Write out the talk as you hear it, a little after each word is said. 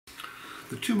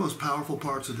The two most powerful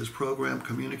parts of this program,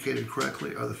 communicated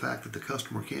correctly, are the fact that the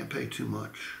customer can't pay too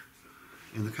much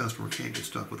and the customer can't get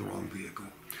stuck with the wrong vehicle.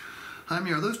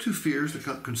 Jaime, are those two fears that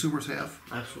consumers have?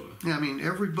 Absolutely. Yeah, I mean,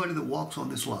 everybody that walks on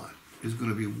this lot is going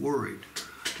to be worried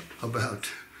about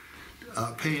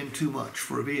paying too much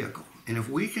for a vehicle. And if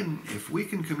we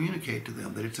can communicate to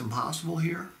them that it's impossible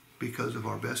here because of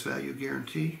our best value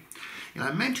guarantee, and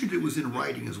I mentioned it was in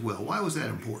writing as well. Why was that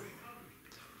important?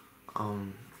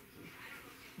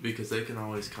 Because they can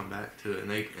always come back to it,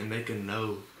 and they can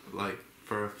know, like,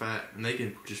 for a fact, and they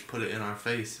can just put it in our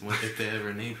face if they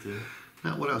ever need to.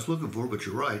 Not what I was looking for, but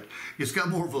you're right. It's got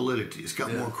more validity. It's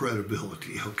got more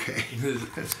credibility. Okay,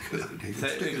 that's good. It's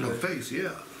stick in the face,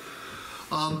 yeah.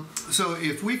 So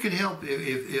if we can help,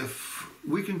 if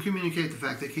we can communicate the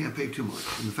fact they can't pay too much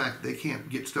and the fact they can't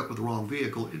get stuck with the wrong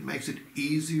vehicle, it makes it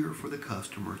easier for the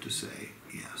customer to say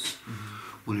yes.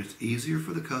 Mm-hmm. When it's easier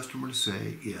for the customer to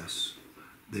say yes,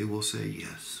 they will say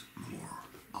yes more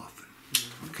often.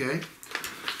 Okay?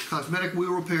 Cosmetic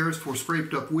wheel repairs for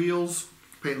scraped up wheels.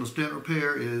 Paintless dent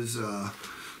repair is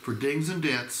for dings and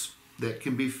dents that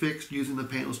can be fixed using the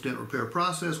paintless dent repair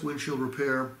process. Windshield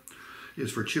repair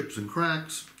is for chips and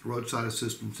cracks. Roadside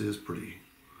assistance is pretty,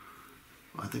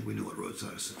 I think we know what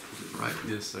roadside assistance is, right?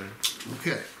 Yes, sir.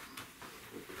 Okay.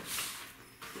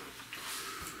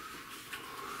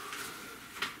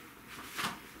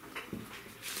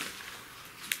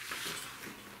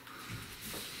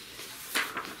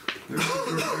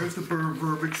 There's the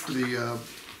verbiage for the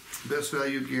best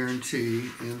value guarantee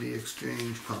and the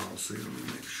exchange policy. Let me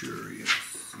make sure.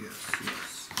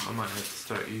 Yes. I might have to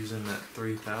start using that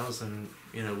 3,000.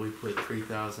 You know, we put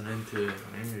 3,000 into it.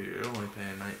 I mean, you're only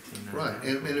paying $19.99. Right,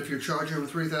 and if you're charging them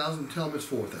 3,000, tell them it's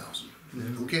 4,000.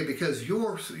 Yeah. Okay, because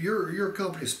your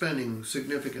company's spending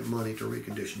significant money to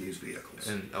recondition these vehicles.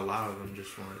 And a lot of them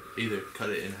just want to either cut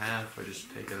it in half or just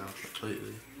take it off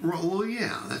completely. Well,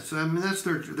 yeah, that's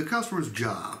the customer's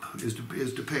job is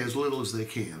to pay as little as they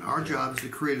can. Our job is to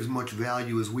create as much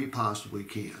value as we possibly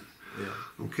can.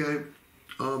 Yeah. Okay.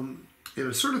 And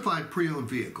a certified pre-owned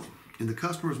vehicle in the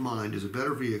customer's mind is a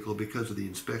better vehicle because of the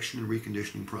inspection and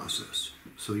reconditioning process.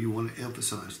 So you want to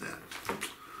emphasize that.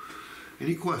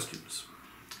 Any questions?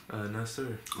 No,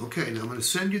 sir. Okay, now I'm going to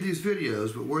send you these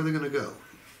videos, but where are they going to go?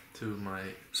 To my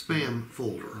spam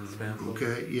folder. Spam folder.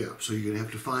 Okay, yeah. So you're going to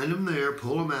have to find them there,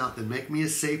 pull them out, and make me a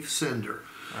safe sender.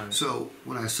 Right. So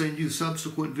when I send you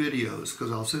subsequent videos,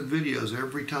 because I'll send videos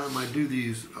every time I do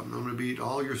these, I'm going to be at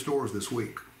all your stores this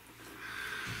week.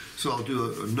 So I'll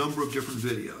do a number of different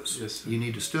videos. Yes, sir. You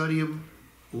need to study them,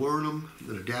 learn them,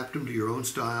 then adapt them to your own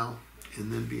style,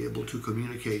 and then be able to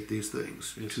communicate these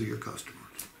things to your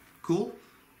customers. Cool?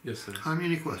 Yes, sir. How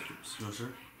many questions? No, sir.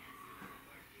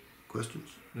 Questions?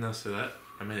 No, sir.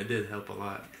 It did help a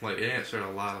lot. Like, it answered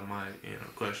a lot of my,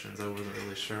 questions I wasn't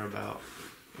really sure about.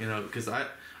 Because I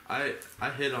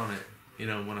hit on it,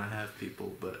 when I have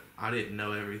people, but I didn't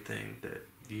know everything that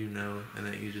you know and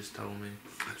that you just told me.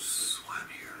 That's why I'm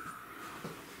here.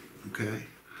 Okay.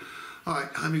 All right,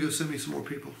 I'm going to go send me some more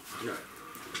people. Yeah.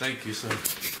 Thank you, sir.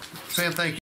 Sam,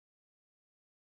 thank you.